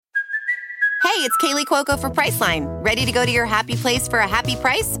Hey, it's Kaylee Cuoco for Priceline. Ready to go to your happy place for a happy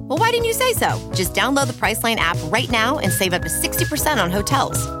price? Well, why didn't you say so? Just download the Priceline app right now and save up to 60% on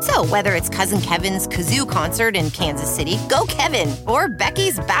hotels. So whether it's Cousin Kevin's Kazoo Concert in Kansas City, go Kevin, or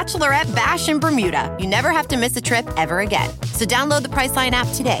Becky's Bachelorette Bash in Bermuda, you never have to miss a trip ever again. So download the Priceline app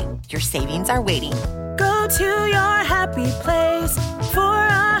today. Your savings are waiting. Go to your happy place for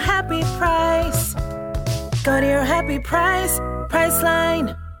a happy price. Go to your happy price,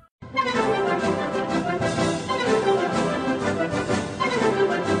 Priceline.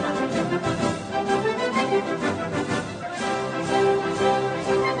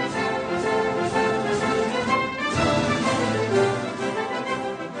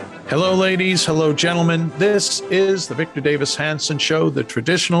 Hello, ladies. Hello, gentlemen. This is the Victor Davis Hanson Show, The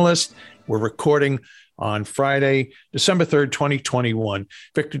Traditionalist. We're recording on Friday, December 3rd, 2021.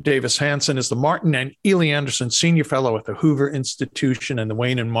 Victor Davis Hanson is the Martin and Ely Anderson Senior Fellow at the Hoover Institution and the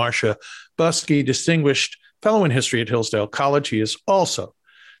Wayne and Marcia Buskey Distinguished Fellow in History at Hillsdale College. He is also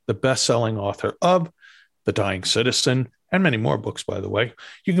the best-selling author of The Dying Citizen and many more books, by the way.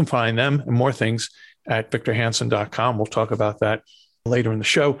 You can find them and more things at victorhanson.com. We'll talk about that later in the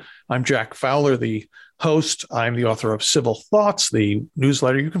show. I'm Jack Fowler, the host. I'm the author of Civil Thoughts, the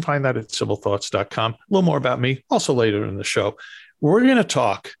newsletter. You can find that at civilthoughts.com. A little more about me also later in the show. We're going to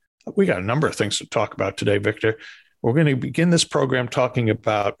talk. We got a number of things to talk about today, Victor. We're going to begin this program talking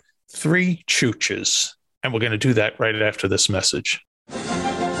about three chooches, and we're going to do that right after this message.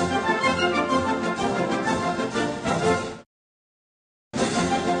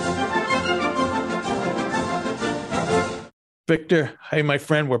 Victor, hey, my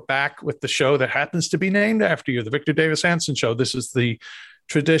friend, we're back with the show that happens to be named after you, the Victor Davis Hanson Show. This is the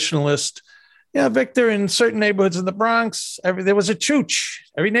Traditionalist. Yeah, Victor, in certain neighborhoods in the Bronx, there was a chooch.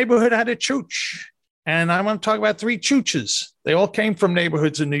 Every neighborhood had a chooch. And I want to talk about three chooches. They all came from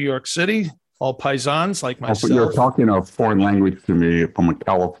neighborhoods in New York City, all paisans like myself. You're talking a foreign language to me from a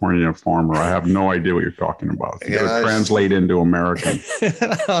California farmer. I have no idea what you're talking about. You got to translate into American.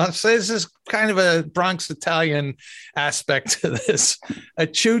 So this is kind of a Bronx Italian aspect to this. A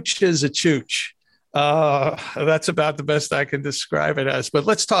chooch is a chooch. That's about the best I can describe it as. But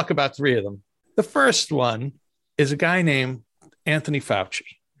let's talk about three of them. The first one is a guy named Anthony Fauci.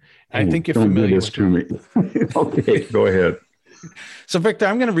 I think you're familiar with him. Don't do this to me. Okay, go ahead. So, Victor,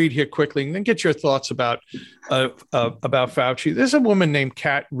 I'm going to read here quickly and then get your thoughts about Fauci. There's a woman named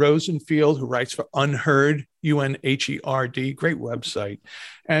Kat Rosenfield who writes for Unheard, UNHERD, great website.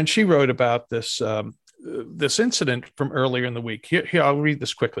 And she wrote about this incident from earlier in the week. Here, I'll read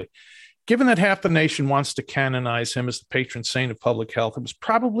this quickly. Given that half the nation wants to canonize him as the patron saint of public health, it was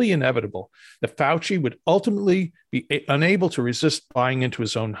probably inevitable that Fauci would ultimately be unable to resist buying into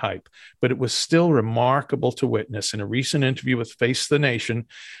his own hype. But it was still remarkable to witness. In a recent interview with Face the Nation,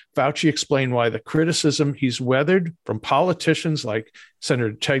 Fauci explained why the criticism he's weathered from politicians like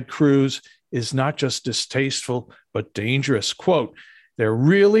Senator Ted Cruz is not just distasteful, but dangerous. Quote, "They're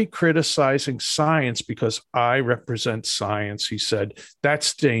really criticizing science because I represent science," he said.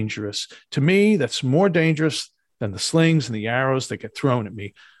 "That's dangerous. To me, that's more dangerous than the slings and the arrows that get thrown at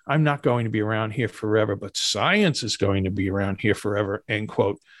me. I'm not going to be around here forever, but science is going to be around here forever," end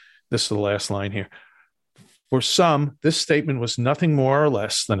quote. This is the last line here. For some, this statement was nothing more or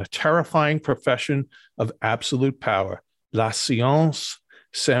less than a terrifying profession of absolute power. La science,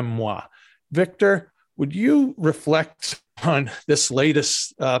 c'est moi. Victor, would you reflect on this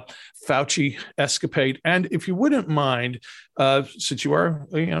latest Fauci escapade? And if you wouldn't mind, since you are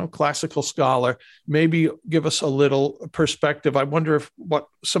a classical scholar, maybe give us a little perspective. I wonder what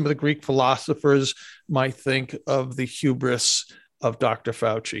some of the Greek philosophers might think of the hubris of Dr.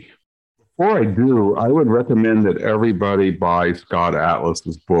 Fauci. Before I do, I would recommend that everybody buy Scott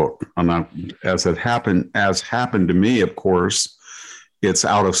Atlas's book. As happened to me, of course, it's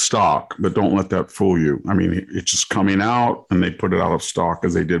out of stock, but don't let that fool you. I mean, it's just coming out and they put it out of stock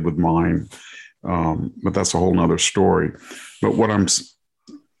as they did with mine. But that's a whole nother story. But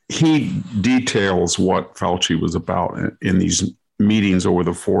he details what Fauci was about in these meetings over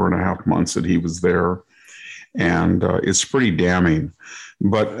the 4.5 months that he was there. And it's pretty damning.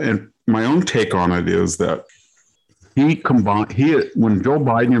 But my own take on it is that when Joe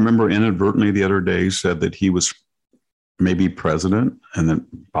Biden, you remember inadvertently the other day, said that he was maybe president, and then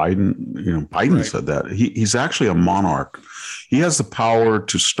Biden right. said that. He's actually a monarch. He has the power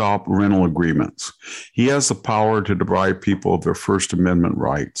to stop rental agreements. He has the power to deprive people of their First Amendment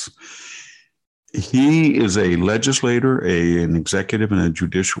rights. He is a legislator, an executive, and a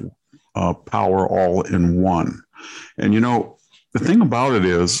judicial power all in one. And, the thing about it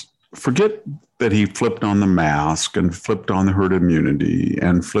is, forget that he flipped on the mask and flipped on the herd immunity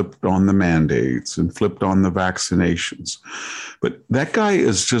and flipped on the mandates and flipped on the vaccinations. But that guy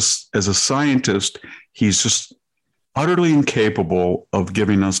is just, as a scientist, he's just utterly incapable of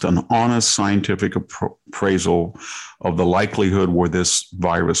giving us an honest scientific appraisal of the likelihood where this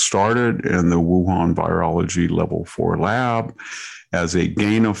virus started in the Wuhan Virology Level 4 lab as a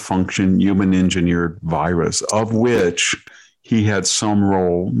gain of function human engineered virus, of which he had some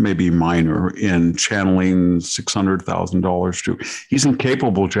role, maybe minor, in channeling $600,000 to. He's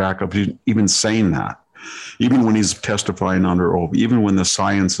incapable, Jack, of even saying that, even when he's testifying under oath, even when the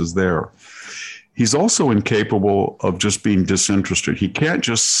science is there. He's also incapable of just being disinterested. He can't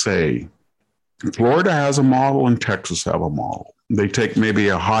just say, Florida has a model and Texas have a model. They take maybe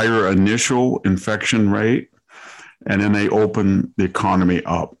a higher initial infection rate, and then they open the economy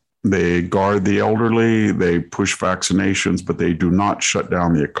up. They guard the elderly, they push vaccinations, but they do not shut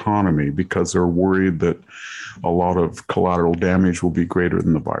down the economy because they're worried that a lot of collateral damage will be greater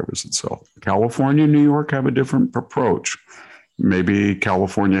than the virus itself. California and New York have a different approach. Maybe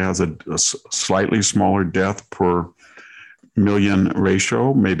California has a slightly smaller death per million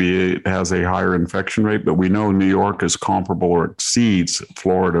ratio. Maybe it has a higher infection rate, but we know New York is comparable or exceeds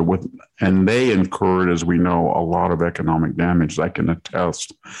Florida and they incurred, as we know, a lot of economic damage. I can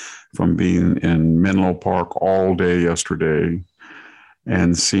attest from being in Menlo Park all day yesterday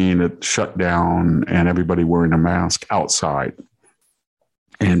and seeing it shut down and everybody wearing a mask outside,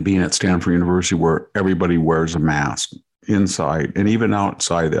 and being at Stanford University where everybody wears a mask inside, and even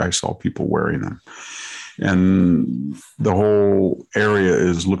outside I saw people wearing them. And the whole area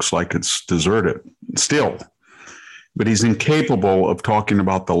looks like it's deserted still. But he's incapable of talking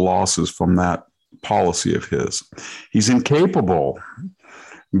about the losses from that policy of his. He's incapable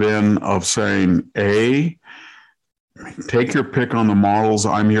then of saying, A, take your pick on the models.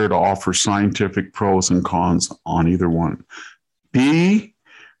 I'm here to offer scientific pros and cons on either one. B,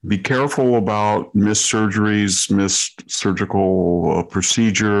 be careful about missed surgeries, missed surgical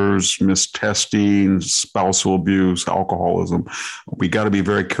procedures, missed testing, spousal abuse, alcoholism. We got to be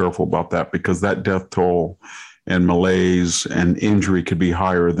very careful about that because that death toll and malaise and injury could be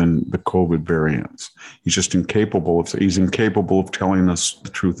higher than the COVID variants. He's just incapable of telling us the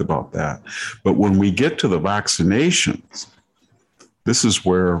truth about that. But when we get to the vaccinations, this is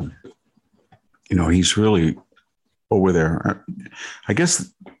where, he's really over there. I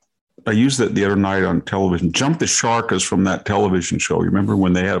guess I used that the other night on television. Jump the Shark is from that television show. You remember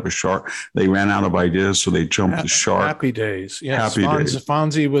when they had a shark? They ran out of ideas, so they jumped the shark. Happy Days. Yes, Happy Days.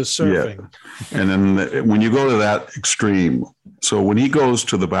 Fonzie was surfing. Yeah. And then when you go to that extreme, so when he goes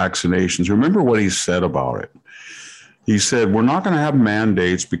to the vaccinations, remember what he said about it. He said, we're not going to have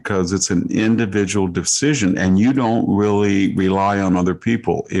mandates because it's an individual decision and you don't really rely on other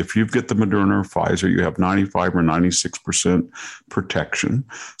people. If you get the Moderna or Pfizer, you have 95 or 96% protection.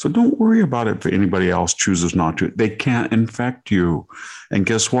 So don't worry about it if anybody else chooses not to. They can't infect you. And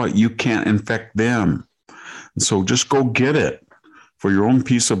guess what? You can't infect them. And so just go get it for your own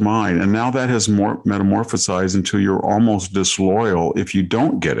peace of mind. And now that has metamorphosized until you're almost disloyal if you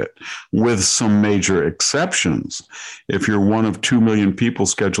don't get it, with some major exceptions. If you're one of 2 million people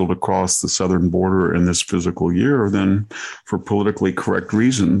scheduled to cross the southern border in this fiscal year, then for politically correct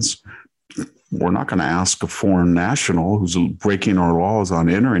reasons, we're not going to ask a foreign national who's breaking our laws on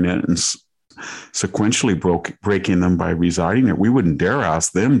entering it and sequentially breaking them by residing it. We wouldn't dare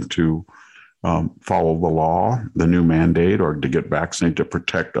ask them to follow the law, the new mandate, or to get vaccinated to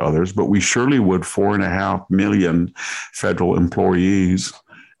protect others. But we surely would 4.5 million federal employees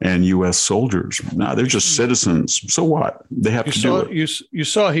and U.S. soldiers. Now, they're just citizens. So what? They have to do it. You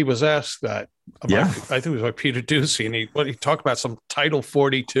saw he was asked that. Yeah. I think it was by Peter Doocy, and he talked about some Title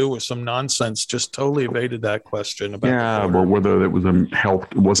 42 or some nonsense, just totally evaded that question. But whether it was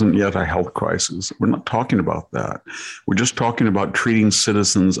it wasn't yet a health crisis. We're not talking about that. We're just talking about treating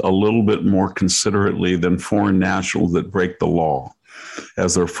citizens a little bit more considerately than foreign nationals that break the law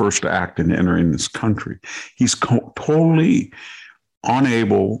as their first act in entering this country. He's totally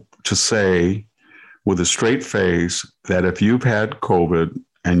unable to say with a straight face that if you've had COVID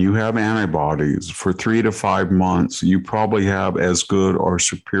and you have antibodies for 3 to 5 months, you probably have as good or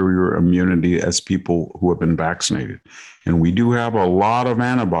superior immunity as people who have been vaccinated. And we do have a lot of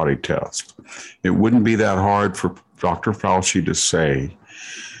antibody tests. It wouldn't be that hard for Dr. Fauci to say,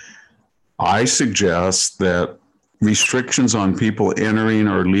 I suggest that restrictions on people entering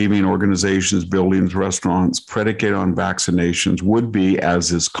or leaving organizations, buildings, restaurants predicated on vaccinations would be,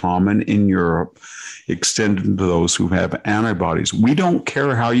 as is common in Europe, extended to those who have antibodies. We don't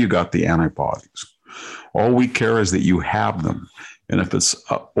care how you got the antibodies. All we care is that you have them. And if it's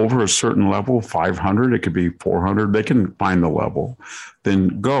over a certain level, 500, it could be 400, they can find the level,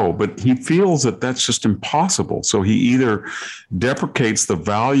 then go. But he feels that that's just impossible. So he either deprecates the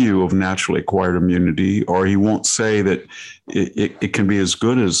value of naturally acquired immunity, or he won't say that it can be as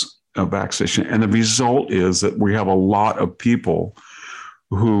good as a vaccination. And the result is that we have a lot of people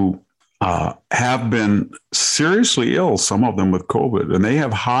who have been seriously ill, some of them with COVID, and they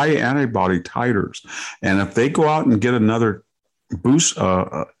have high antibody titers. And if they go out and get another boost,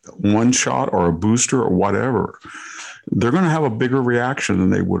 one shot or a booster or whatever, they're going to have a bigger reaction than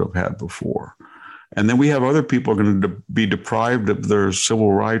they would have had before. And then we have other people going to be deprived of their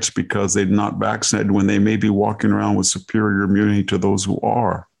civil rights because they're not vaccinated when they may be walking around with superior immunity to those who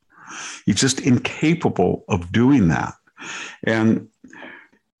are. He's just incapable of doing that. And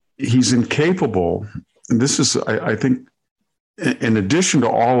he's incapable. And this is, I think, in addition to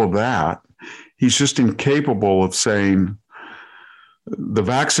all of that, he's just incapable of saying the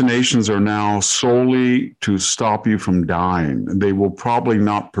vaccinations are now solely to stop you from dying. They will probably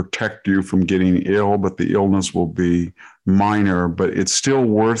not protect you from getting ill, but the illness will be minor, but it's still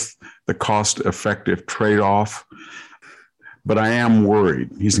worth the cost-effective trade-off. But I am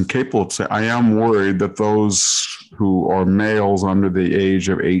worried. He's incapable of saying, I am worried that those who are males under the age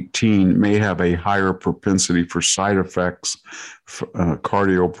of 18 may have a higher propensity for side effects,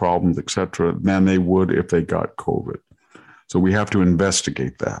 cardio problems, et cetera, than they would if they got COVID. So we have to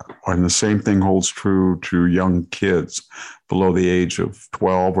investigate that. And the same thing holds true to young kids below the age of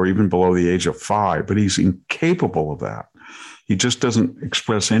 12 or even below the age of 5. But he's incapable of that. He just doesn't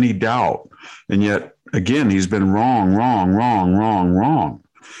express any doubt. And yet, again, he's been wrong.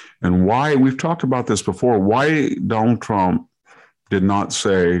 And why, we've talked about this before, why Donald Trump did not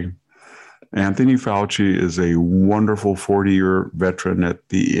say, Anthony Fauci is a wonderful 40-year veteran at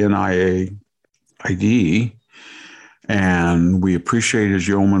the NIAID, and we appreciate his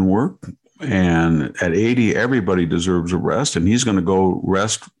yeoman work. And at 80, everybody deserves a rest, and he's going to go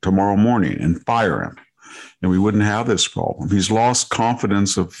rest tomorrow morning and fire him. And we wouldn't have this problem. He's lost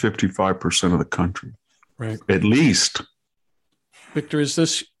confidence of 55% of the country, right? At least. Victor, is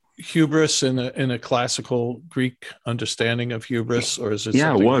this hubris in a classical Greek understanding of hubris, or is it?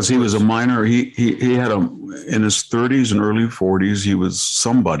 Yeah, it was. He was a minor. He had in his 30s and early 40s. He was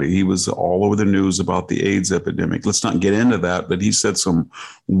somebody. He was all over the news about the AIDS epidemic. Let's not get into that, but he said some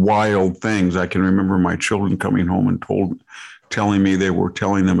wild things. I can remember my children coming home and telling me they were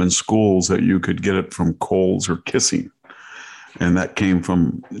telling them in schools that you could get it from colds or kissing, and that came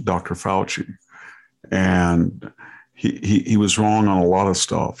from Dr. Fauci. And he was wrong on a lot of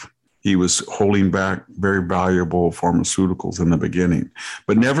stuff. He was holding back very valuable pharmaceuticals in the beginning.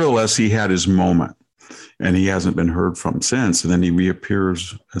 But nevertheless, he had his moment, and he hasn't been heard from since. And then he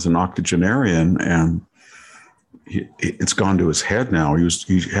reappears as an octogenarian, and it's gone to his head now.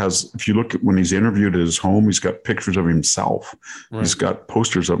 He has, if you look at when he's interviewed at his home, he's got pictures of himself. Right. He's got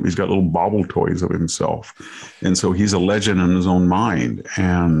posters of him. He's got little bauble toys of himself. And so he's a legend in his own mind.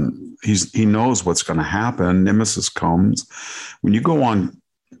 And he knows what's going to happen. Nemesis comes. When you go on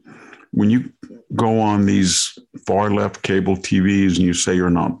these far left cable TVs and you say you're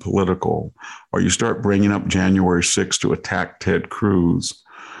not political, or you start bringing up January 6th to attack Ted Cruz,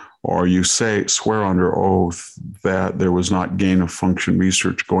 or you swear under oath that there was not gain of function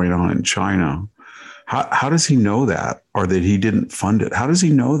research going on in China, how does he know that? Or that he didn't fund it? How does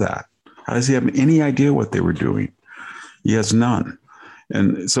he know that? How does he have any idea what they were doing? He has none.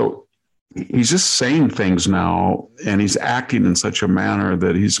 And so he's just saying things now, and he's acting in such a manner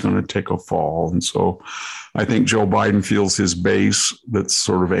that he's going to take a fall. And so I think Joe Biden feels his base, that's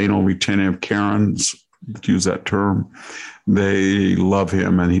sort of anal retentive Karens, to use that term, they love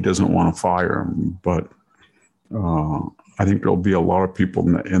him and he doesn't want to fire him. But I think there'll be a lot of people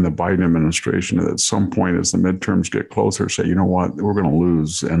in the Biden administration that at some point as the midterms get closer say, you know what, we're going to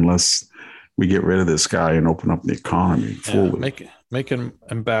lose unless we get rid of this guy and open up the economy fully. Make him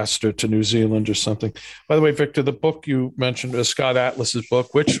ambassador to New Zealand or something. By the way, Victor, the book you mentioned is Scott Atlas's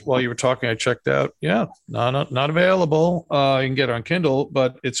book, which while you were talking, I checked out. Yeah, not available. You can get it on Kindle,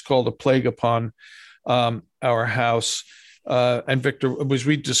 but it's called A Plague Upon Our House. And Victor, as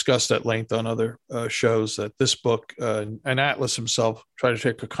we discussed at length on other shows, that this book and Atlas himself try to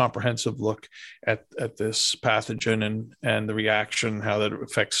take a comprehensive look at this pathogen and the reaction, how that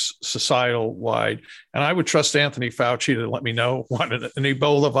affects societal wide. And I would trust Anthony Fauci to let me know what an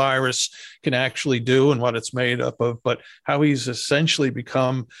Ebola virus can actually do and what it's made up of. But how he's essentially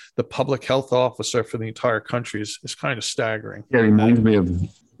become the public health officer for the entire country is kind of staggering. Yeah, it reminds me of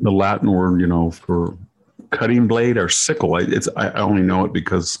the Latin word, for cutting blade or sickle. I only know it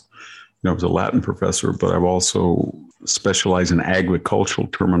because I was a Latin professor, but I've also specialize in agricultural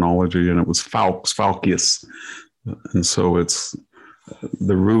terminology, and it was Faucius. And so it's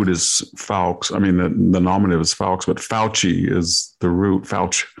the root is Faux. I mean, the nominative is Faux, but Fauci is the root,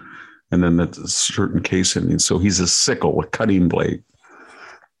 Fauci. And then that's a certain case ending. So he's a sickle, a cutting blade.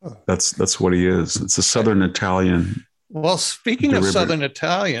 That's what he is. It's a Southern Italian. Well, speaking of Southern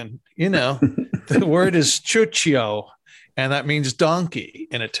Italian, the word is ciuccio, and that means donkey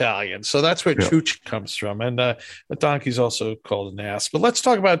in Italian. So that's where ciuccio comes from. And the donkey is also called an ass. But let's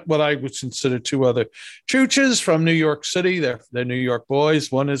talk about what I would consider two other ciuccios from New York City. They're New York boys.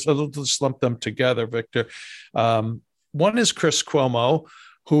 One is, I'll just lump them together, Victor. One is Chris Cuomo,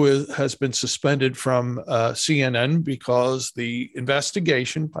 who has been suspended from CNN because the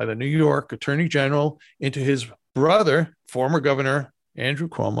investigation by the New York Attorney General into his brother, former Governor Andrew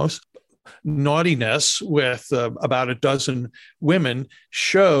Cuomos, naughtiness with about a dozen women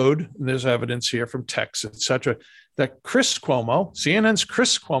showed, and there's evidence here from texts, etc., that Chris Cuomo, CNN's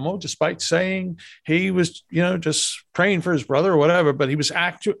Chris Cuomo, despite saying he was, just praying for his brother or whatever, but he was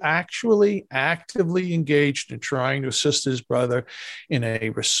actually actively engaged in trying to assist his brother in a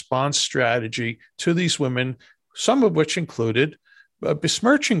response strategy to these women, some of which included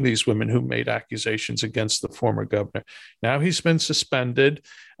besmirching these women who made accusations against the former governor. Now he's been suspended.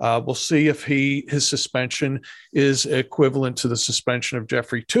 We'll see if his suspension is equivalent to the suspension of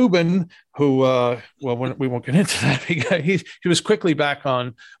Jeffrey Toobin, who, we won't get into that. He was quickly back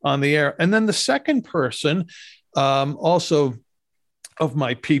on the air. And then the second person, also of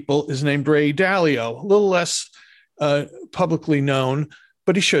my people, is named Ray Dalio, a little less publicly known,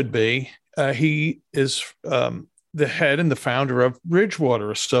 but he should be. He is the head and the founder of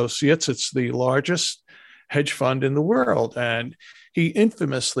Bridgewater Associates. It's the largest hedge fund in the world. And he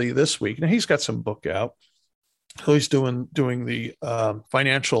infamously this week, now he's got some book out. So he's doing the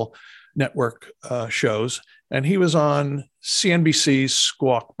financial network shows. And he was on CNBC's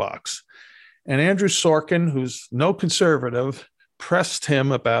Squawk Box. And Andrew Sorkin, who's no conservative, pressed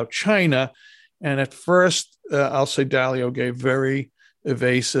him about China. And at first, I'll say Dalio gave very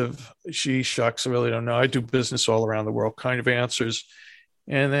evasive, gee shucks, I really don't know, I do business all around the world kind of answers.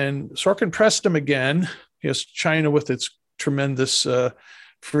 And then Sorkin pressed him again. Yes, China with its tremendous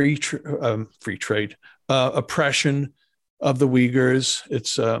free trade, oppression of the Uyghurs.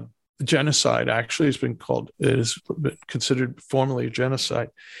 It's genocide, actually. It has been considered formally a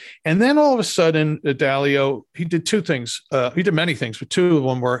genocide. And then all of a sudden, Dalio, he did two things. He did many things, but two of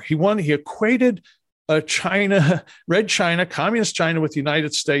them were, he equated China, Red China, Communist China with the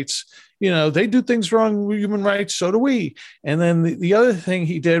United States. They do things wrong with human rights, so do we. And then the other thing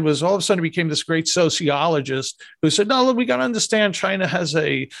he did was all of a sudden he became this great sociologist who said, no, look, we got to understand China has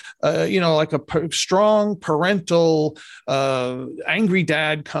a strong parental, angry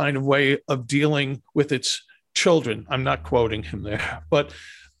dad kind of way of dealing with its children. I'm not quoting him there, but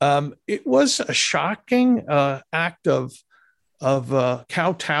it was a shocking act of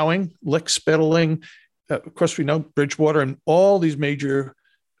kowtowing, lick-spittling. Of course, we know Bridgewater and all these major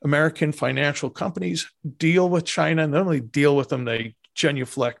American financial companies deal with China. Not only deal with them, they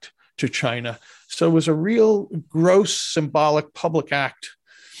genuflect to China. So it was a real gross, symbolic public act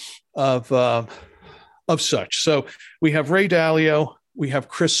of such. So we have Ray Dalio, we have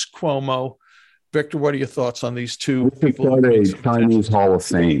Chris Cuomo. Victor, what are your thoughts on these two people? We've got a Chinese Hall of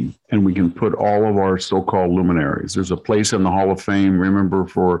Fame, and we can put all of our so-called luminaries. There's a place in the Hall of Fame, remember,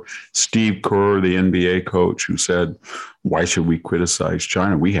 for Steve Kerr, the NBA coach, who said, why should we criticize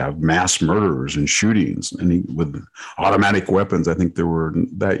China? We have mass murderers and shootings, and with automatic weapons. I think there were,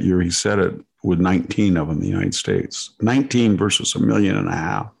 that year he said it, with 19 of them in the United States. 19 versus 1.5 million.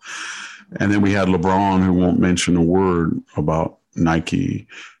 And then we had LeBron, who won't mention a word about Nike.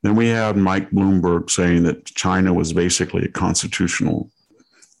 Then we had Mike Bloomberg saying that China was basically a constitutional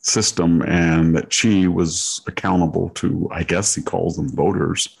system and that Xi was accountable to, I guess he calls them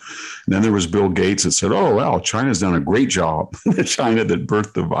voters. And then there was Bill Gates that said, oh, well, China's done a great job. The China that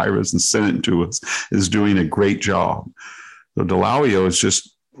birthed the virus and sent it to us is doing a great job. So Dalio is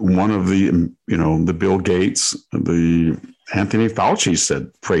just one of the, the Bill Gates, the Anthony Fauci said,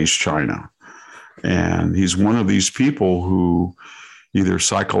 praise China. And he's one of these people who either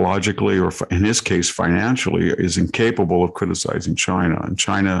psychologically or, in his case, financially, is incapable of criticizing China. And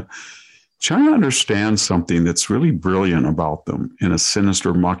China understands something that's really brilliant about them in a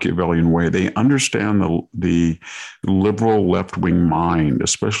sinister Machiavellian way. They understand the liberal left-wing mind,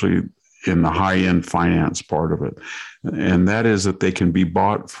 especially in the high-end finance part of it. And that is that they can be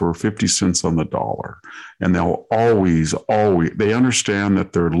bought for 50 cents on the dollar. And they'll always, they understand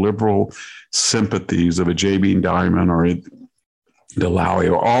that their liberal sympathies of a J.B. Diamond or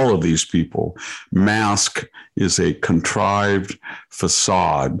Delaue, all of these people. Mask is a contrived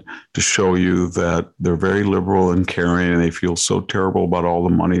facade to show you that they're very liberal and caring, and they feel so terrible about all the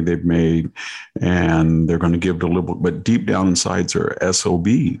money they've made, and they're going to give to liberal. But deep down inside, they're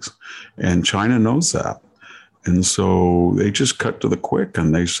SOBs, and China knows that. And so they just cut to the quick,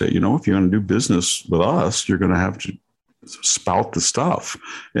 and they say, if you're going to do business with us, you're going to have to spout the stuff.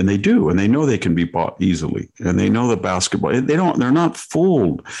 And they do, and they know they can be bought easily, and they know the basketball. They're not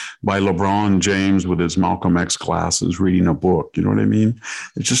fooled by LeBron James with his Malcolm X glasses reading a book. You know what I mean?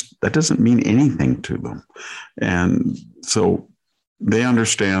 That doesn't mean anything to them. And so they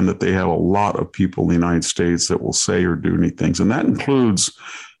understand that they have a lot of people in the United States that will say or do neat things. And that includes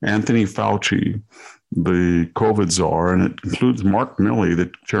Anthony Fauci, the COVID czar, and it includes Mark Milley, the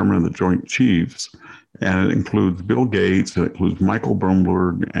chairman of the Joint Chiefs, and it includes Bill Gates, and it includes Michael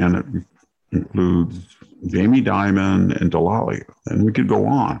Bloomberg, and it includes Jamie Dimon and Delaue, and we could go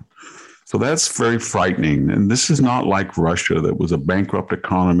on. So that's very frightening. And this is not like Russia, that was a bankrupt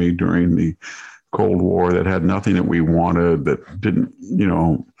economy during the Cold War, that had nothing that we wanted, that didn't,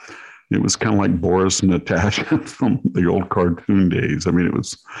 it was kind of like Boris and Natasha from the old cartoon days. I mean,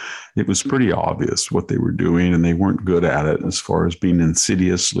 it was pretty obvious what they were doing, and they weren't good at it as far as being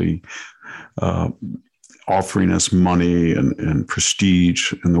insidiously offering us money and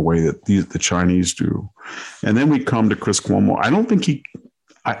prestige in the way that the Chinese do. And then we come to Chris Cuomo. I don't think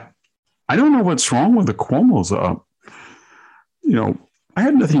I don't know what's wrong with the Cuomos. I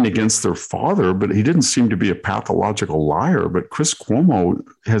had nothing against their father, but he didn't seem to be a pathological liar. But Chris Cuomo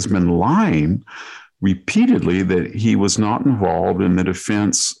has been lying repeatedly that he was not involved in the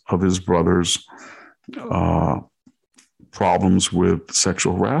defense of his brother's problems with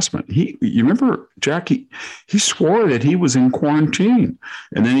sexual harassment. You remember, Jackie, he swore that he was in quarantine,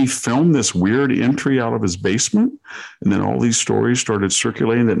 and then he filmed this weird entry out of his basement. And then all these stories started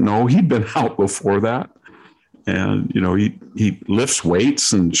circulating that no, he'd been out before that. And, he lifts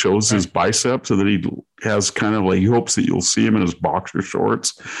weights and shows his biceps so that he has kind of like, he hopes that you'll see him in his boxer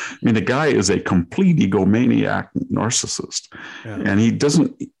shorts. I mean, the guy is a complete egomaniac narcissist. Yeah. And he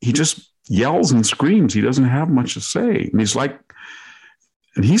just yells and screams. He doesn't have much to say. And he's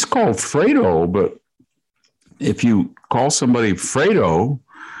called Fredo, but if you call somebody Fredo,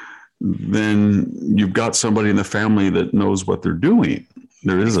 then you've got somebody in the family that knows what they're doing.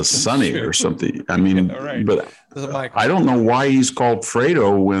 There is a Sonny or something. I mean, right. But I don't know why he's called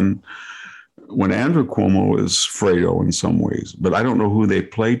Fredo when Andrew Cuomo is Fredo in some ways. But I don't know who they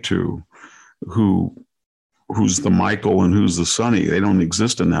play to, who's the Michael and who's the Sonny. They don't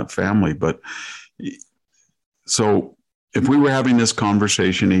exist in that family. But so if we were having this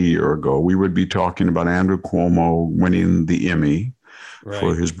conversation a year ago, we would be talking about Andrew Cuomo winning the Emmy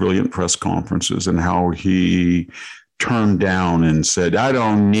for his brilliant press conferences and how he turned down and said, I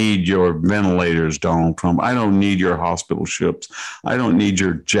don't need your ventilators, Donald Trump. I don't need your hospital ships. I don't need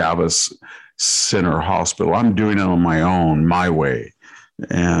your Javits Center hospital. I'm doing it on my own, my way.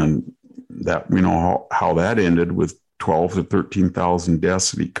 And that, we know how that ended with 12 to 13,000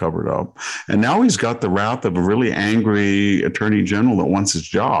 deaths that he covered up. And now he's got the wrath of a really angry attorney general that wants his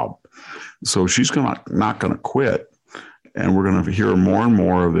job. So she's not going to quit. And we're going to hear more and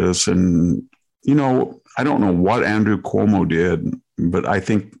more of this. And, I don't know what Andrew Cuomo did, but I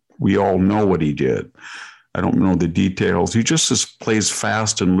think we all know what he did. I don't know the details. He just plays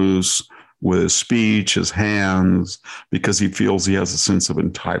fast and loose with his speech, his hands, because he feels he has a sense of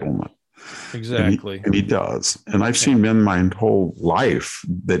entitlement. Exactly. And he does. And I've seen men my whole life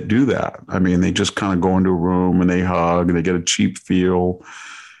that do that. I mean, they just kind of go into a room and they hug and they get a cheap feel.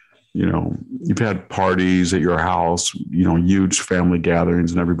 You've had parties at your house, huge family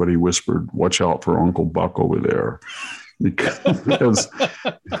gatherings, and everybody whispered, watch out for Uncle Buck over there. Because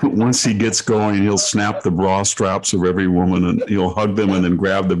once he gets going, he'll snap the bra straps of every woman and he'll hug them and then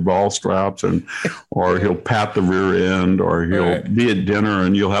grab the bra straps or he'll pat the rear end, or he'll be at dinner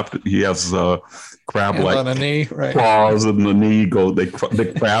and he has crab-like on a knee, claws, and the knee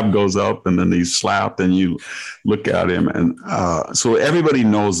the crab goes up and then he's slapped and you look at him. And so everybody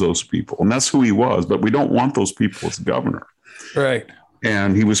knows those people, and that's who he was, but we don't want those people as governor. Right.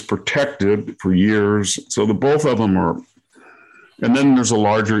 And he was protected for years. So the both of them are. And then there's a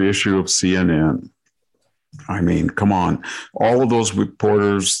larger issue of CNN. I mean, come on. All of those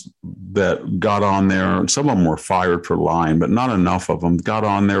reporters that got on there, and some of them were fired for lying, but not enough of them, got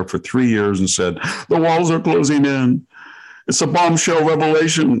on there for 3 years and said, the walls are closing in. It's a bombshell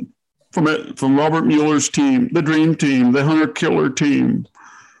revelation from Robert Mueller's team, the Dream Team, the Hunter Killer team,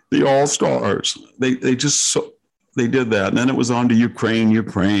 the All-Stars. They did that. And then it was on to Ukraine,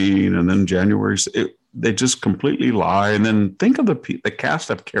 and then January. they just completely lie. And then think of the cast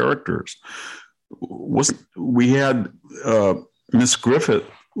of characters. We had Miss Griffith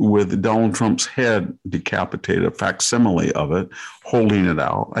with Donald Trump's head decapitated, a facsimile of it, holding it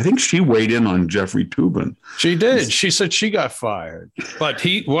out. I think she weighed in on Jeffrey Toobin. She did. She said she got fired, but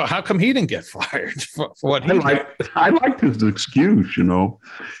how come he didn't get fired for what he did? I liked his excuse,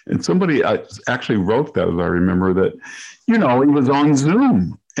 and somebody actually wrote that, as I remember, that, he was on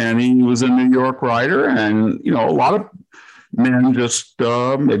Zoom and he was a New York writer, and, a lot of men just,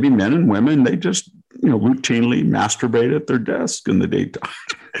 maybe men and women, they just, routinely masturbate at their desk in the daytime.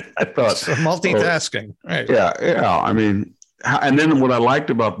 I thought so multitasking, right? Yeah. I mean, and then what I liked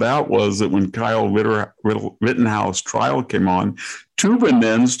about that was that when Kyle Rittenhouse trial came on, Toobin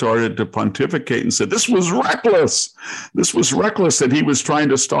then started to pontificate and said, this was reckless. This was reckless that he was trying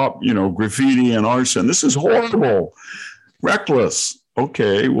to stop, graffiti and arson. This is horrible. Reckless.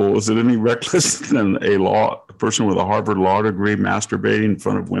 Okay, well, is it any reckless than a person with a Harvard law degree masturbating in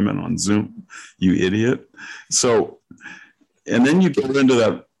front of women on Zoom? You idiot. So, and then you go into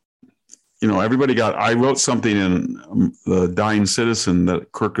that, I wrote something in the Dying Citizen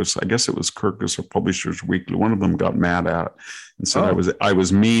that Kirkus, I guess it was Kirkus or Publishers Weekly, one of them got mad at and said I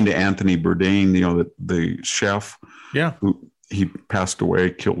was mean to Anthony Bourdain, the chef. Yeah. Who he passed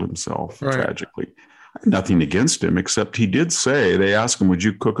away, killed himself tragically. I have nothing against him, except he did say, they asked him, would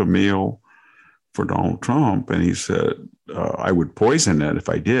you cook a meal for Donald Trump? And he said, I would poison it if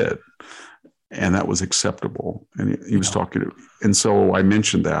I did. And that was acceptable. And he was talking to, and so I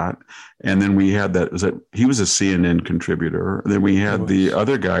mentioned that. And then we had he was a CNN contributor. And then we had the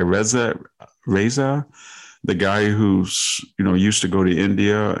other guy, Reza, the guy who's, used to go to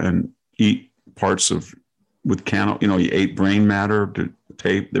India and eat parts of, he ate brain matter to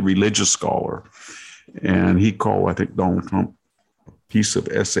tape, the religious scholar. And he called, I think, Donald Trump a piece of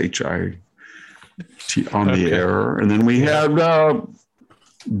shit on the air. And then we had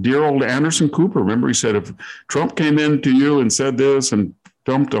dear old Anderson Cooper. Remember, he said, if Trump came in to you and said this and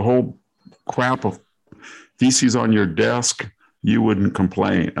dumped a whole crap of feces on your desk, you wouldn't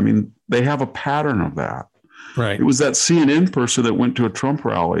complain. I mean, they have a pattern of that. Right. It was that CNN person that went to a Trump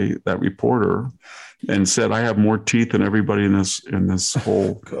rally, that reporter, and said, I have more teeth than everybody in this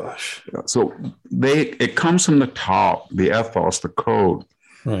whole. Gosh. So it comes from the top, the ethos, the code.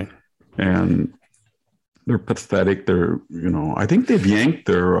 Right. And they're pathetic. I think they've yanked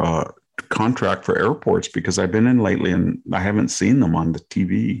their contract for airports because I've been in lately and I haven't seen them on the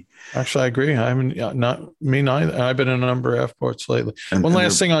TV. Actually, I agree. I haven't, not me neither. I've been in a number of airports lately. One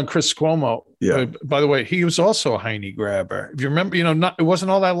last thing on Chris Cuomo. Yeah. By the way, he was also a hiney grabber. If you remember, it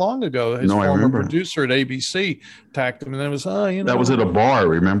wasn't all that long ago. His former producer at ABC attacked him, and then it was, that was at a bar,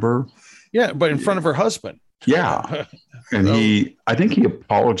 remember? Yeah, but in front of her husband. Yeah. And I think he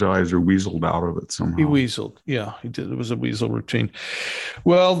apologized or weaseled out of it somehow. He weaseled. Yeah, he did. It was a weasel routine.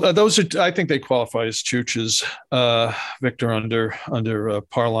 Well, those are, I think they qualify as chooches, Victor, under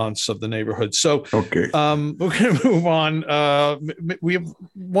parlance of the neighborhood. So, okay. We're going to move on. We have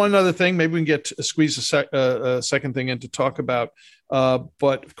one other thing. Maybe we can squeeze a second thing in to talk about.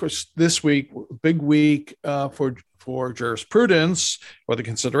 But of course, this week, big week for jurisprudence or the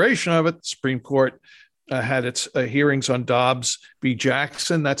consideration of it. The Supreme Court had its hearings on Dobbs v.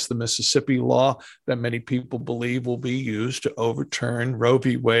 Jackson. That's the Mississippi law that many people believe will be used to overturn Roe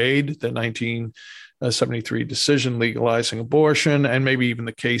v. Wade, the 1973 decision legalizing abortion, and maybe even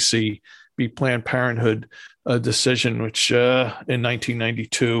the Casey v. Planned Parenthood decision, which in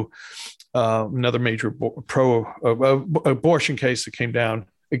 1992, another major abortion case that came down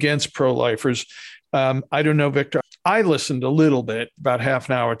against pro-lifers. I don't know, Victor. I listened a little bit, about half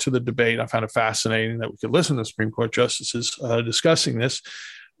an hour, to the debate. I found it fascinating that we could listen to Supreme Court justices discussing this.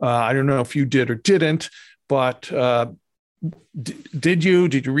 I don't know if you did or didn't, but did you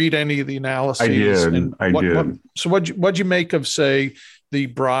read any of the analyses? I did. I did. So what'd you make of, say, the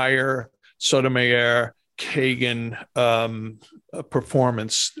Breyer, Sotomayor, Kagan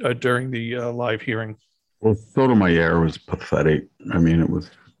performance during the live hearing? Well, Sotomayor was pathetic. I mean, it was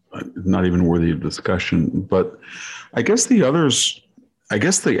not even worthy of discussion. But I guess the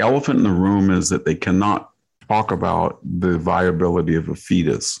elephant in the room is that they cannot talk about the viability of a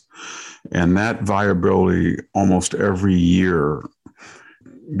fetus. And that viability almost every year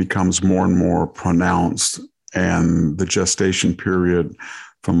becomes more and more pronounced. And the gestation period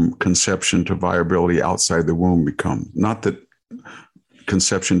from conception to viability outside the womb becomes, not that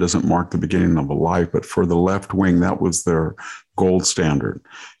conception doesn't mark the beginning of a life, but for the left wing, that was their gold standard.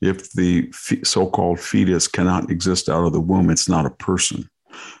 If the so-called fetus cannot exist out of the womb, it's not a person.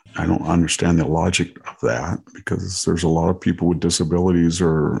 I don't understand the logic of that, because there's a lot of people with disabilities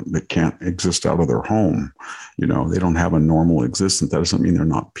or that can't exist out of their home. You know, they don't have a normal existence. That doesn't mean they're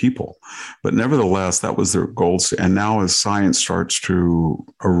not people. But nevertheless, that was their goal. And now as science starts to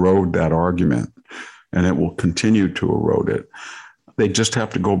erode that argument, and it will continue to erode it, they just have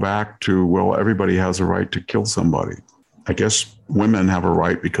to go back to, well, everybody has a right to kill somebody. I guess women have a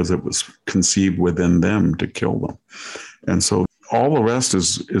right because it was conceived within them to kill them. And so all the rest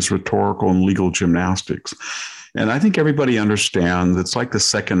is rhetorical and legal gymnastics. And I think everybody understands it's like the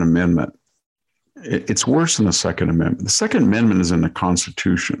Second Amendment. It's worse than the Second Amendment. The Second Amendment is in the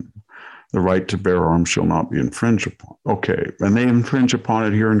Constitution. The right to bear arms shall not be infringed upon. Okay, and they infringe upon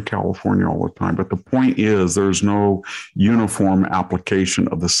it here in California all the time. But the point is there's no uniform application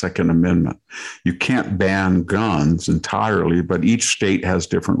of the Second Amendment. You can't ban guns entirely, but each state has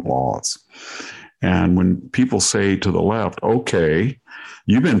different laws. And when people say to the left, okay,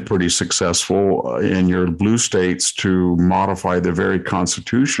 you've been pretty successful in your blue states to modify the very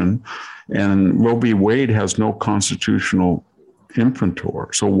Constitution, and Roe v. Wade has no constitutional imprimatur.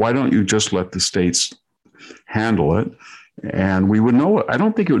 So why don't you just let the states handle it? And we would know it. I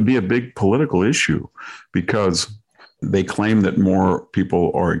don't think it would be a big political issue, because they claim that more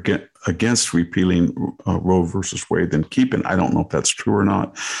people are against repealing Roe versus Wade than keeping. I don't know if that's true or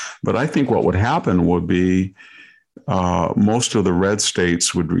not. But I think what would happen would be most of the red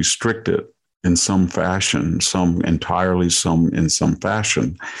states would restrict it in some fashion, some entirely, some in some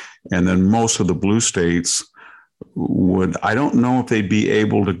fashion. And then most of the blue states would, I don't know if they'd be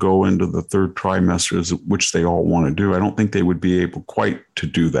able to go into the third trimesters, which they all want to do. I don't think they would be able quite to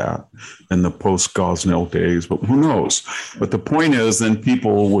do that in the post-Gosnell days, but who knows? But the point is, then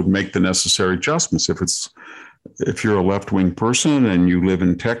people would make the necessary adjustments. If you're a left-wing person and you live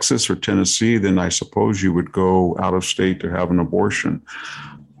in Texas or Tennessee, then I suppose you would go out of state to have an abortion.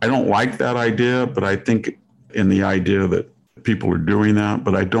 I don't like that idea, but I think in the idea that people are doing that,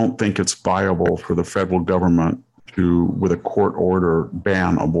 but I don't think it's viable for the federal government to, with a court order,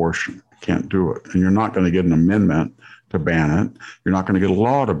 ban abortion. You can't do it. And you're not going to get an amendment to ban it. You're not going to get a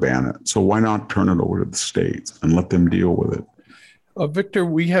law to ban it. So why not turn it over to the states and let them deal with it? Victor,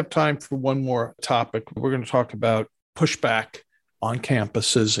 we have time for one more topic. We're going to talk about pushback on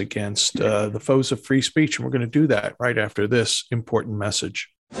campuses against the foes of free speech. And we're going to do that right after this important message.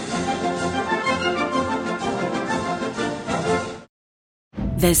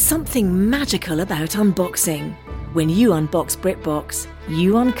 There's something magical about unboxing. When you unbox BritBox,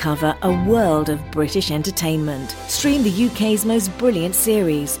 you uncover a world of British entertainment. Stream the UK's most brilliant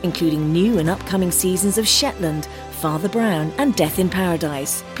series, including new and upcoming seasons of Shetland, Father Brown and Death in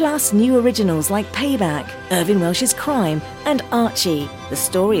Paradise. Plus new originals like Payback, Irving Welsh's Crime and Archie, the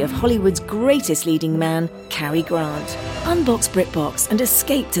story of Hollywood's greatest leading man, Cary Grant. Unbox BritBox and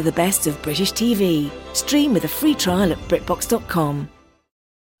escape to the best of British TV. Stream with a free trial at BritBox.com.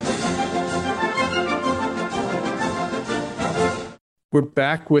 We're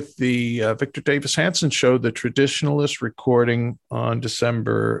back with the Victor Davis Hanson Show, the Traditionalist, recording on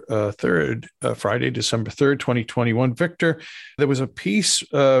December 3rd, Friday, December 3rd, 2021. Victor, there was a piece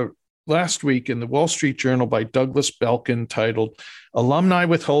last week in the Wall Street Journal by Douglas Belkin titled, "Alumni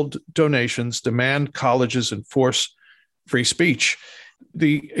Withhold Donations, Demand Colleges Enforce Free Speech."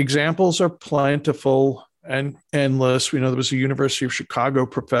 The examples are plentiful and endless. We know there was a University of Chicago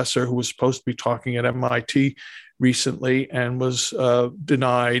professor who was supposed to be talking at MIT recently and was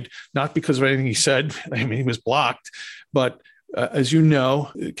denied, not because of anything he said. I mean, he was blocked. But as you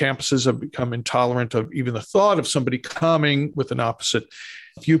know, campuses have become intolerant of even the thought of somebody coming with an opposite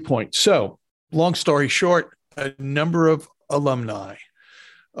viewpoint. So, long story short, a number of alumni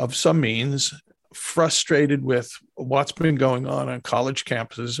of some means frustrated with what's been going on college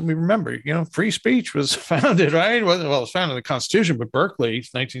campuses. And we remember, free speech was founded, right? Well, it was founded in the Constitution, but Berkeley,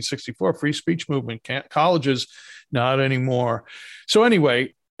 1964, free speech movement, colleges, not anymore. So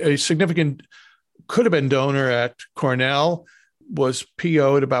anyway, a significant could have been donor at Cornell was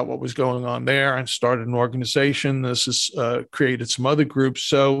PO'd about what was going on there and started an organization. This has created some other groups.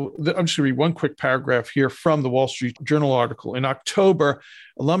 So I'm just going to read one quick paragraph here from the Wall Street Journal article. In October,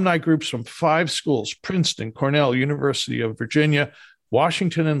 alumni groups from 5 schools, Princeton, Cornell, University of Virginia,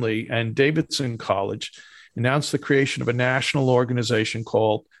 Washington and Lee, and Davidson College, announced the creation of a national organization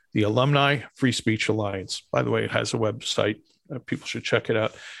called the Alumni Free Speech Alliance. By the way, it has a website. People should check it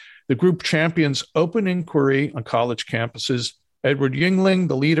out. The group champions open inquiry on college campuses. Edward Yingling,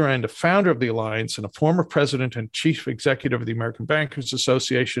 the leader and a founder of the alliance and a former president and chief executive of the American Bankers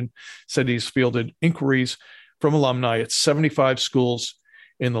Association, said he's fielded inquiries from alumni at 75 schools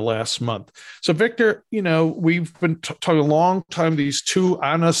in the last month. So, Victor, we've been talking a long time, these 2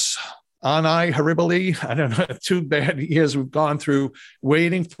 annus horribili, I don't know, 2 bad years we've gone through,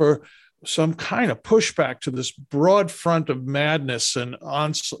 waiting for some kind of pushback to this broad front of madness and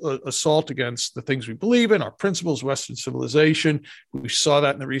assault against the things we believe in, our principles, Western civilization. We saw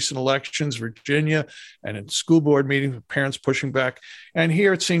that in the recent elections, Virginia, and in school board meetings with parents pushing back. And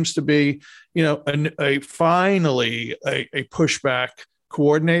here it seems to be, finally a pushback,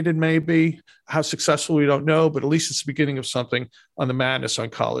 coordinated maybe. How successful, we don't know, but at least it's the beginning of something on the madness on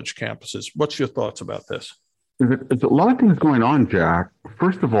college campuses. What's your thoughts about this? There's a lot of things going on, Jack.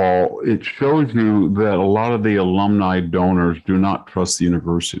 First of all, it shows you that a lot of the alumni donors do not trust the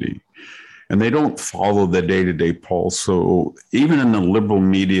university, and they don't follow the day-to-day pulse. So even in the liberal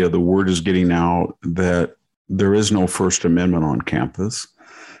media, the word is getting out that there is no First Amendment on campus.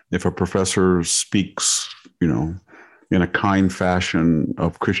 If a professor speaks, in a kind fashion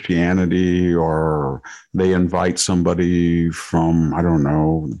of Christianity, or they invite somebody from, I don't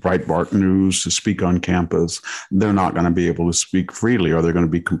know, Breitbart News to speak on campus, they're not going to be able to speak freely, or they're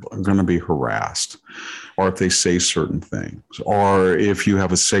going to be harassed. Or if they say certain things, or if you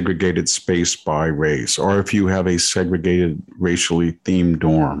have a segregated space by race, or if you have a segregated racially themed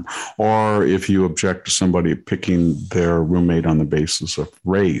dorm, or if you object to somebody picking their roommate on the basis of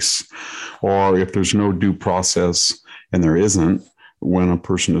race, or if there's no due process, and there isn't, when a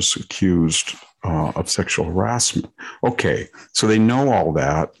person is accused of sexual harassment. Okay, so they know all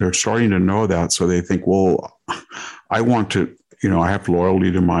that. They're starting to know that. So they think, well, I want to, I have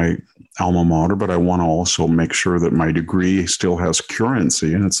loyalty to my alma mater, but I want to also make sure that my degree still has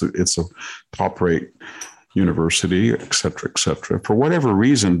currency, and it's a top-rate university, et cetera, for whatever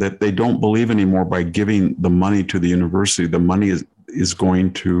reason, that they don't believe anymore by giving the money to the university. The money is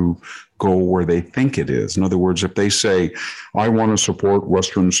going to go where they think it is. In other words, if they say, I want to support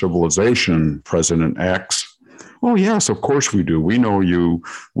Western civilization, President X, oh, yes, of course we do. We know you.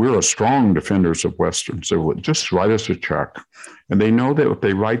 We're a strong defenders of Western civilization. Just write us a check. And they know that if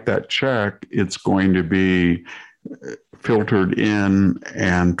they write that check, it's going to be filtered in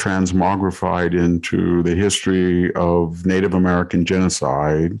and transmogrified into the history of Native American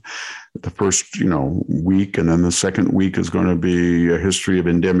genocide, the first, week, and then the second week is going to be a history of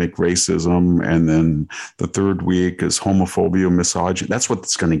endemic racism, and then the third week is homophobia, misogyny. That's what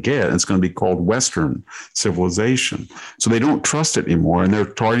it's going to get. It's going to be called Western civilization. So they don't trust it anymore, and they're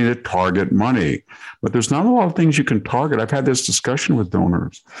starting to target money. But there's not a lot of things you can target. I've had this discussion with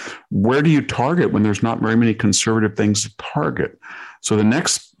donors. Where do you target when there's not very many conservative things to target? So the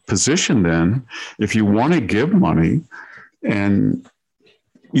next position then, if you want to give money and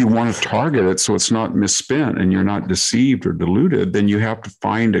you want to target it so it's not misspent and you're not deceived or deluded, then you have to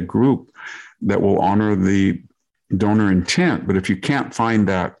find a group that will honor the donor intent. But if you can't find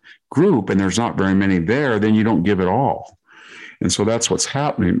that group and there's not very many there, then you don't give it all. And so that's what's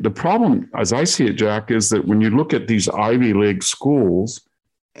happening. The problem, as I see it, Jack, is that when you look at these Ivy League schools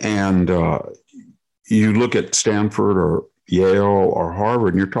and you look at Stanford or Yale or Harvard,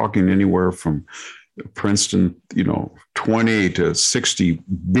 and you're talking anywhere from Princeton, 20 to $60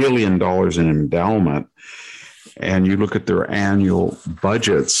 billion in endowment, and you look at their annual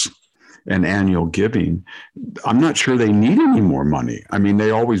budgets and annual giving, I'm not sure they need any more money. I mean,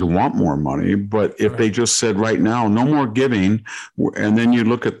 they always want more money, but if they just said right now, no more giving, and then you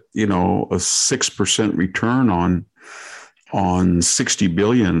look at, a 6% return on 60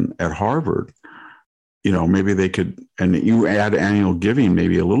 billion at Harvard, maybe they could, and you add annual giving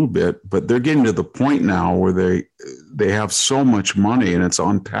maybe a little bit, but they're getting to the point now where they have so much money and it's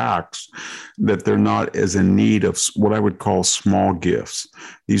untaxed that they're not as in need of what I would call small gifts.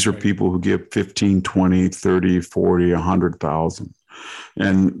 These are people who give 15, 20, 30, 40, 100,000.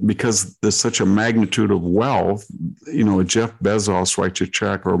 And because there's such a magnitude of wealth, Jeff Bezos writes a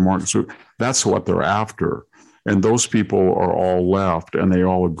check, or Mark Zuckerberg, that's what they're after. And those people are all left and they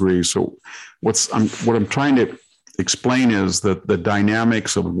all agree. So what I'm trying to explain is that the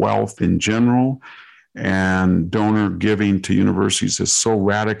dynamics of wealth in general and donor giving to universities has so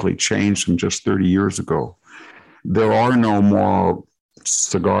radically changed from just 30 years ago. There are no more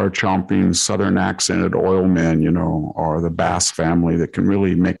cigar chomping, Southern accented oil men, or the Bass family that can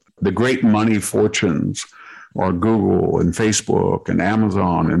really make the great money fortunes, or Google and Facebook and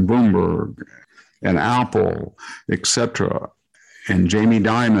Amazon and Bloomberg and Apple, et cetera, and Jamie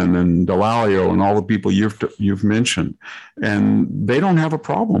Dimon and Dallaglio and all the people you've mentioned. And they don't have a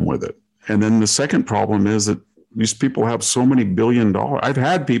problem with it. And then the second problem is that these people have so many $1 billion. I've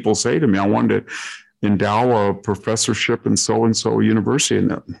had people say to me, I wanted to endow a professorship in so-and-so university,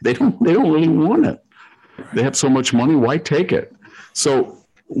 and they don't really want it. They have so much money, why take it? So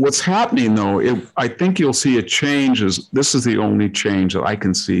what's happening, though, I think you'll see a change. This is the only change that I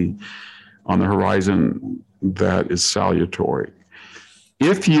can see on the horizon that is salutary.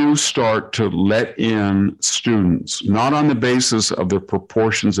 If you start to let in students, not on the basis of the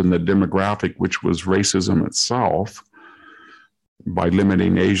proportions in the demographic, which was racism itself, by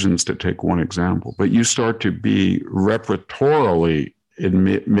limiting Asians, to take one example, but you start to be repertorially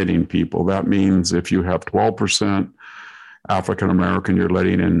admitting people. That means if you have 12% African American, you're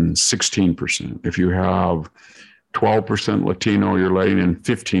letting in 16%. If you have 12% Latino, you're letting in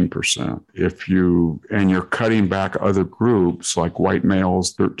 15%. And you're cutting back other groups like white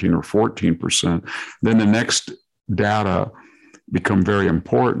males, 13 or 14%, then the next data become very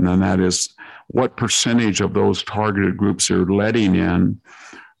important. And that is, what percentage of those targeted groups you're letting in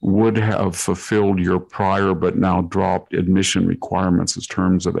would have fulfilled your prior but now dropped admission requirements in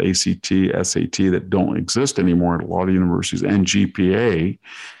terms of ACT, SAT that don't exist anymore at a lot of universities, and GPA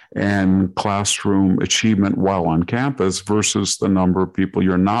and classroom achievement while on campus versus the number of people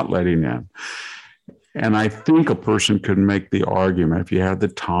you're not letting in. And I think a person could make the argument, if you had the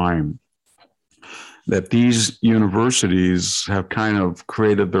time, that these universities have kind of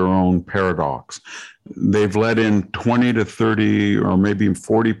created their own paradox. They've let in 20 to 30 or maybe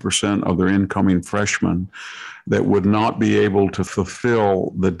 40% of their incoming freshmen that would not be able to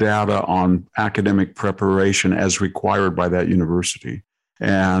fulfill the data on academic preparation as required by that university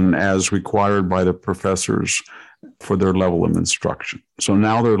and as required by the professors for their level of instruction. So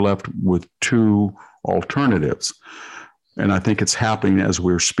now they're left with two alternatives. And I think it's happening as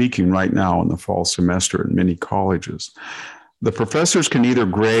we're speaking right now in the fall semester in many colleges. The professors can either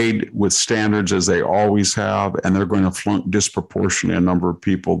grade with standards as they always have, and they're going to flunk disproportionately a number of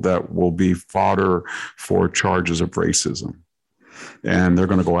people that will be fodder for charges of racism. And they're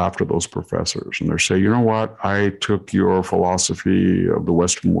going to go after those professors. And they'll say, you know what? I took your philosophy of the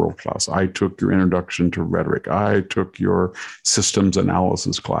Western world class. I took your introduction to rhetoric. I took your systems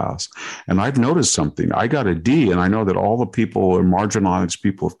analysis class. And I've noticed something. I got a D, and I know that all the people, or marginalized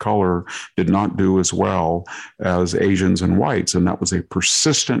people of color, did not do as well as Asians and whites. And that was a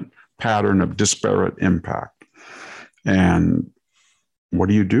persistent pattern of disparate impact. And what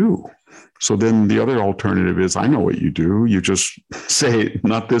do you do? So then the other alternative is, I know what you do. You just say,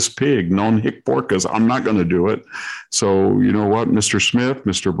 not this pig, non hic porcus. I'm not going to do it. So you know what, Mr. Smith,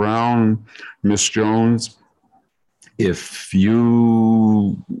 Mr. Brown, Miss Jones, if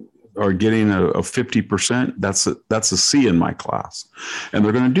you are getting a 50%, that's a C in my class. And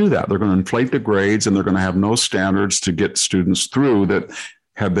they're going to do that. They're going to inflate the grades, and they're going to have no standards to get students through that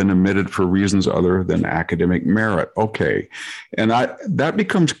have been admitted for reasons other than academic merit. Okay. And that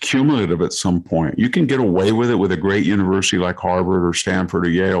becomes cumulative at some point. You can get away with it with a great university like Harvard or Stanford or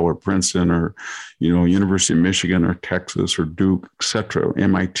Yale or Princeton or, University of Michigan or Texas or Duke, et cetera,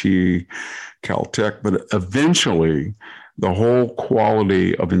 MIT, Caltech. But eventually, the whole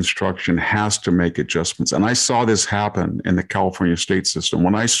quality of instruction has to make adjustments. And I saw this happen in the California state system.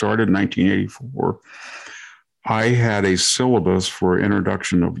 When I started in 1984, I had a syllabus for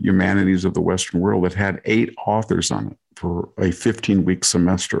Introduction of Humanities of the Western World that had 8 authors on it for a 15-week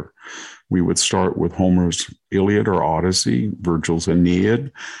semester. We would start with Homer's Iliad or Odyssey, Virgil's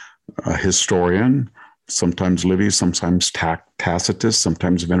Aeneid, a historian, sometimes Livy, sometimes Tacitus,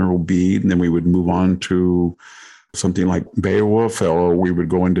 sometimes Venerable Bede, and then we would move on to something like Beowulf, or we would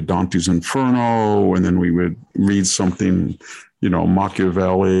go into Dante's Inferno, and then we would read something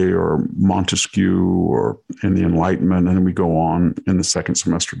Machiavelli or Montesquieu or in the Enlightenment, and then we go on in the second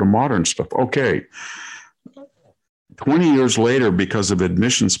semester to modern stuff. Okay. 20 years later, because of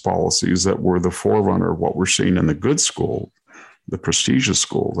admissions policies that were the forerunner of what we're seeing in the good school, the prestigious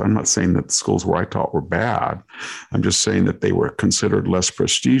schools. I'm not saying that the schools where I taught were bad. I'm just saying that they were considered less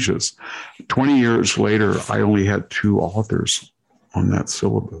prestigious. 20 years later, I only had 2 authors on that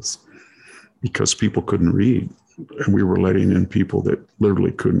syllabus because people couldn't read. And we were letting in people that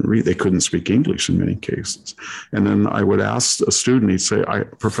literally couldn't read. They couldn't speak English in many cases. And then I would ask a student, he'd say,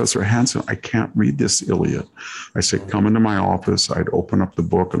 Professor Hansen, I can't read this Iliad. I say, come into my office. I'd open up the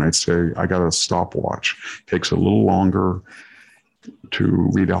book and I'd say, I got a stopwatch. It takes a little longer to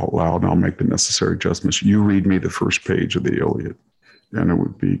read out loud, and I'll make the necessary adjustments. You read me the first page of the Iliad. And it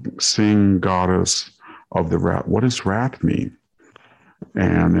would be, sing, goddess of the wrath. What does wrath mean?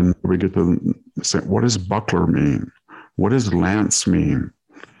 And then we get to say, what does buckler mean? What does lance mean?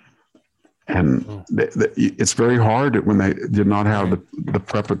 And it's very hard when they did not have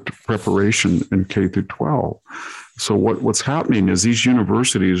the preparation in K through 12. So what's happening is these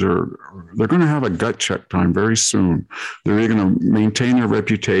universities they're going to have a gut check time very soon. They're going to maintain their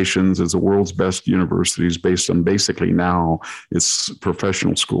reputations as the world's best universities based on basically now it's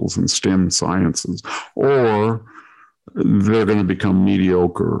professional schools in STEM sciences, or they're going to become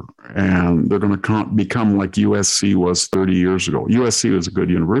mediocre and they're going to become like USC was 30 years ago. USC is a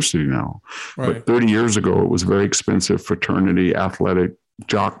good university now, right. But 30 years ago, it was a very expensive fraternity, athletic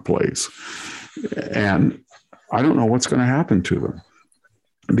jock place. And I don't know what's going to happen to them,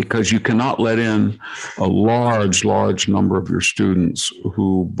 because you cannot let in a large number of your students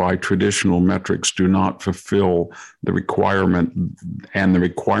who, by traditional metrics, do not fulfill the requirement. And the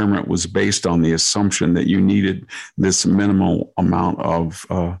requirement was based on the assumption that you needed this minimal amount of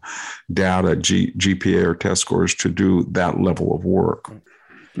data, GPA or test scores, to do that level of work.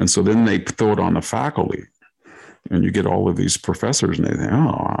 And so then they throw it on the faculty. And you get all of these professors and they think,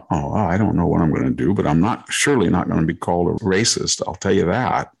 oh, I don't know what I'm going to do, but I'm surely not going to be called a racist. I'll tell you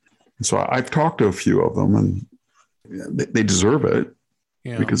that. So I've talked to a few of them, and they deserve it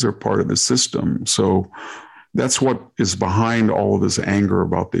because they're part of the system. So that's what is behind all of this anger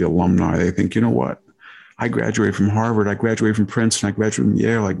about the alumni. They think, you know what? I graduated from Harvard. I graduated from Princeton. I graduated from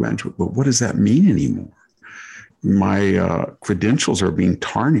Yale. But what does that mean anymore? My credentials are being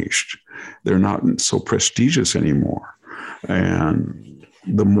tarnished. They're not so prestigious anymore. And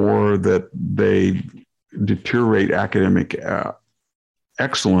the more that they deteriorate academic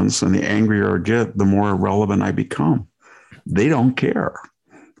excellence and the angrier I get, the more irrelevant I become. They don't care.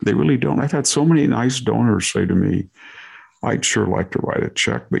 They really don't. I've had so many nice donors say to me, I'd sure like to write a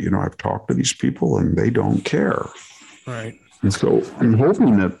check, but, I've talked to these people and they don't care. Right. And so I'm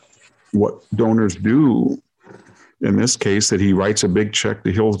hoping that what donors do, in this case, that he writes a big check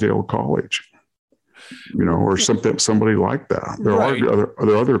to Hillsdale College, or somebody like that. There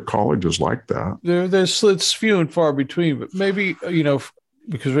are other colleges like that. It's few and far between, but maybe,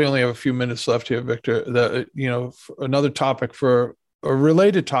 because we only have a few minutes left here, Victor, that, another topic for a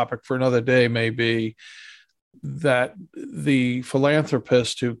related topic for another day may be that the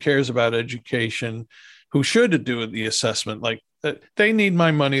philanthropist who cares about education, who should do the assessment, like, they need my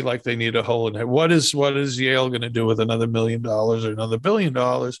money like they need a hole in it. What is Yale going to do with another $1 million or another $1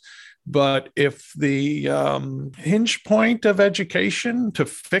 billion? But if the hinge point of education to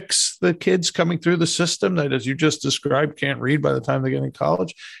fix the kids coming through the system that, as you just described, can't read by the time they get in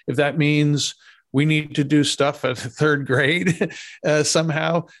college, if that means we need to do stuff at third grade,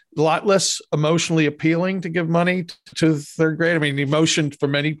 somehow a lot less emotionally appealing to give money to third grade. I mean, the emotion for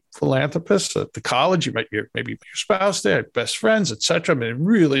many philanthropists at the college, maybe your spouse there, best friends, et cetera. I mean,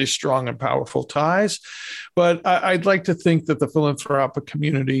 really strong and powerful ties. But I'd like to think that the philanthropic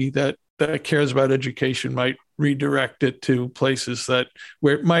community that cares about education might redirect it to places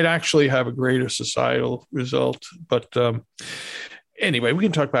where it might actually have a greater societal result. But anyway, we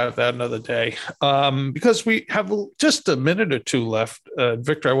can talk about that another day because we have just a minute or two left.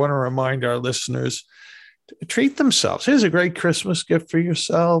 Victor, I want to remind our listeners to treat themselves. Here's a great Christmas gift for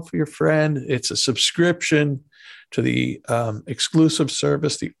yourself, for your friend. It's a subscription to the exclusive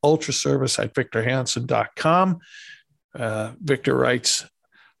service, the Ultra service at victorhanson.com. Victor writes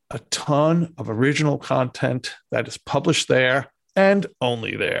a ton of original content that is published there and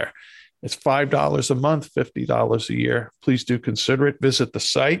only there. It's $5 a month, $50 a year. Please do consider it. Visit the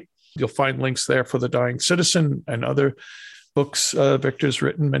site. You'll find links there for The Dying Citizen and other books Victor's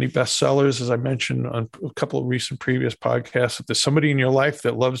written, many bestsellers, as I mentioned on a couple of recent previous podcasts. If there's somebody in your life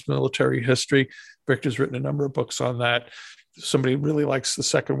that loves military history, Victor's written a number of books on that. If somebody really likes the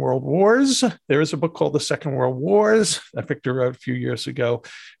Second World Wars, there is a book called The Second World Wars that Victor wrote a few years ago.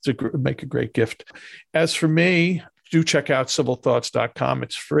 Make a great gift. As for me, do check out civilthoughts.com.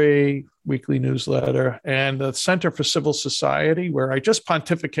 It's free, weekly newsletter, and the Center for Civil Society, where I just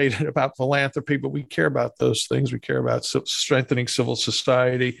pontificated about philanthropy, but we care about those things. We care about strengthening civil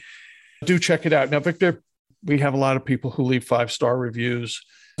society. Do check it out. Now, Victor, we have a lot of people who leave 5-star reviews.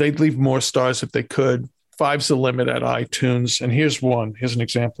 They'd leave more stars if they could. 5's the limit at iTunes. And here's one. Here's an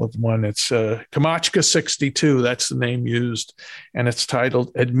example of one. It's Kamachka62. That's the name used. And it's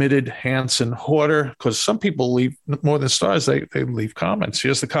titled Admitted Hanson Hoarder, because some people leave more than stars. They leave comments.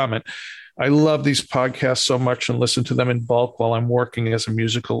 Here's the comment. I love these podcasts so much and listen to them in bulk while I'm working as a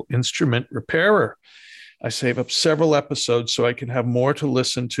musical instrument repairer. I save up several episodes so I can have more to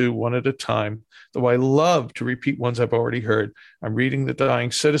listen to one at a time, though I love to repeat ones I've already heard. I'm reading The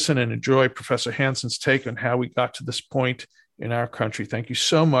Dying Citizen and enjoy Professor Hanson's take on how we got to this point in our country. Thank you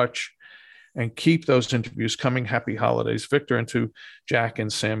so much. and keep those interviews coming. Happy holidays, Victor, and to Jack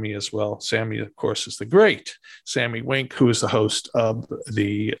and Sammy as well. Sammy, of course, is the great Sammy Wink, who is the host of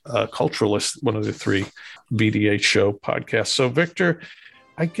the Culturalist, one of the 3 VDH show podcasts. So, Victor,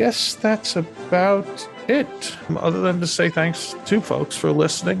 I guess that's about it, other than to say thanks to folks for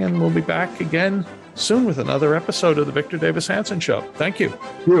listening, and we'll be back again soon with another episode of the Victor Davis Hanson Show. Thank you.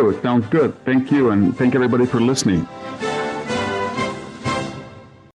 It sounds good. Thank you, and thank everybody for listening.